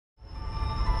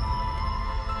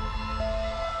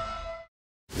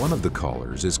One of the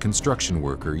callers is construction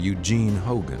worker Eugene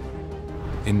Hogan.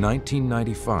 In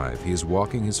 1995, he is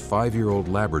walking his 5-year-old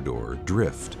Labrador,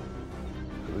 Drift.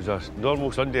 It was a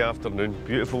normal Sunday afternoon,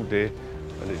 beautiful day,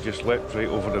 and it just leapt right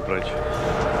over the bridge.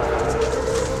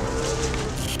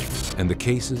 And the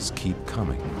cases keep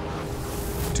coming.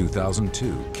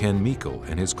 2002, Ken Meikle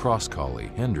and his cross collie,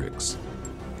 Hendrix.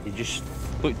 He just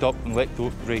looked up and leapt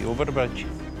right over the bridge.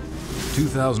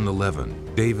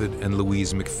 2011, David and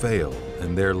Louise McPhail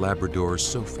and their Labrador,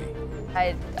 Sophie.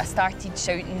 I started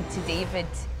shouting to David,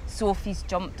 "Sophie's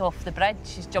jumped off the bridge,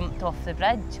 she's jumped off the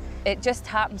bridge." It just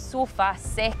happened so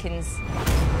fast, seconds.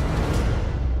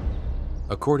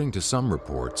 According to some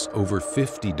reports, over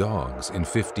 50 dogs in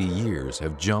 50 years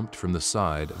have jumped from the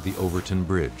side of the Overton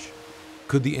Bridge.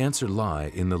 Could the answer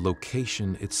lie in the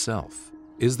location itself?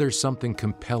 Is there something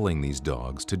compelling these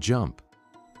dogs to jump?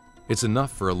 It's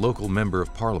enough for a local member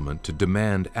of parliament to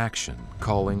demand action,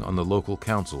 calling on the local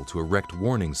council to erect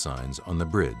warning signs on the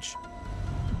bridge.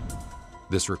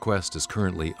 This request is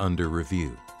currently under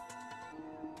review.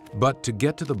 But to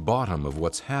get to the bottom of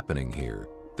what's happening here,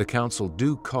 the council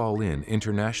do call in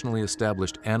internationally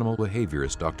established animal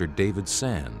behaviorist Dr. David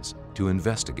Sands to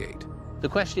investigate. The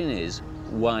question is,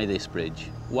 why this bridge?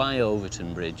 Why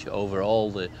Overton Bridge over all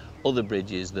the other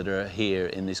bridges that are here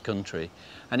in this country?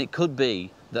 And it could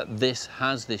be that this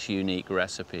has this unique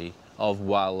recipe of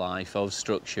wildlife, of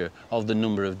structure, of the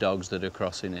number of dogs that are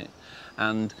crossing it.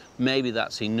 And maybe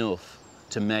that's enough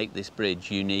to make this bridge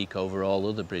unique over all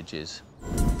other bridges.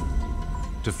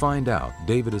 To find out,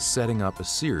 David is setting up a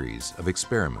series of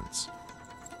experiments.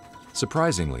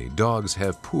 Surprisingly, dogs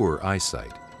have poor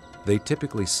eyesight. They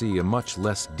typically see a much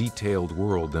less detailed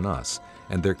world than us,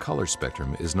 and their color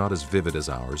spectrum is not as vivid as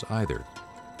ours either.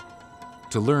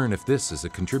 To learn if this is a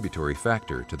contributory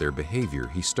factor to their behavior,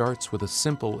 he starts with a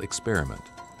simple experiment.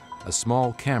 A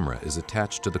small camera is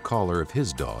attached to the collar of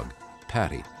his dog,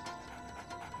 Patty.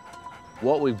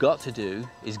 What we've got to do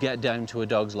is get down to a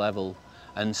dog's level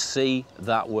and see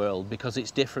that world, because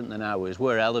it's different than ours.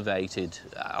 We're elevated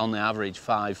on the average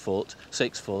 5 foot,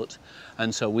 6 foot,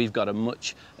 and so we've got a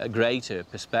much greater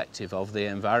perspective of the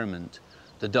environment.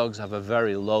 The dogs have a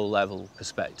very low level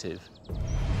perspective.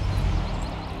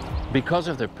 Because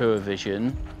of their poor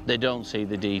vision, they don't see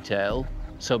the detail,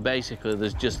 so basically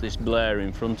there's just this blur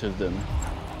in front of them.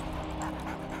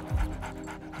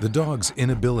 The dog's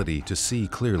inability to see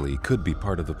clearly could be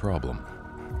part of the problem.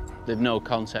 They've no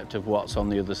concept of what's on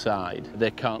the other side. They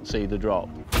can't see the drop.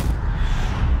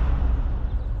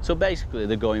 So basically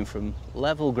they're going from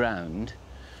level ground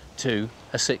to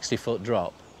a 60-foot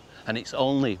drop. And it's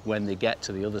only when they get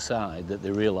to the other side that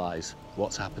they realise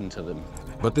what's happened to them.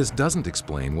 But this doesn't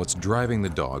explain what's driving the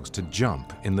dogs to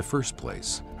jump in the first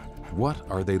place. What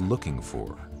are they looking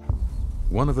for?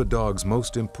 One of a dog's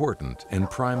most important and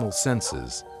primal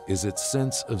senses is its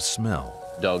sense of smell.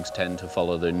 Dogs tend to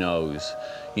follow their nose.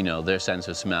 You know, their sense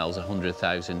of smell is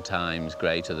 100,000 times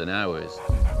greater than ours.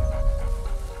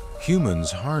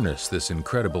 Humans harness this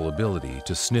incredible ability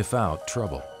to sniff out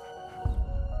trouble.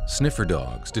 Sniffer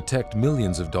dogs detect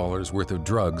millions of dollars worth of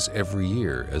drugs every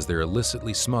year as they're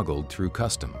illicitly smuggled through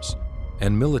customs.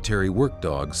 And military work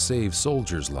dogs save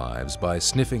soldiers' lives by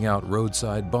sniffing out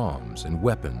roadside bombs and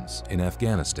weapons in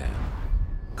Afghanistan.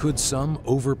 Could some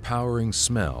overpowering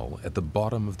smell at the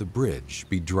bottom of the bridge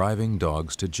be driving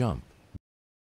dogs to jump?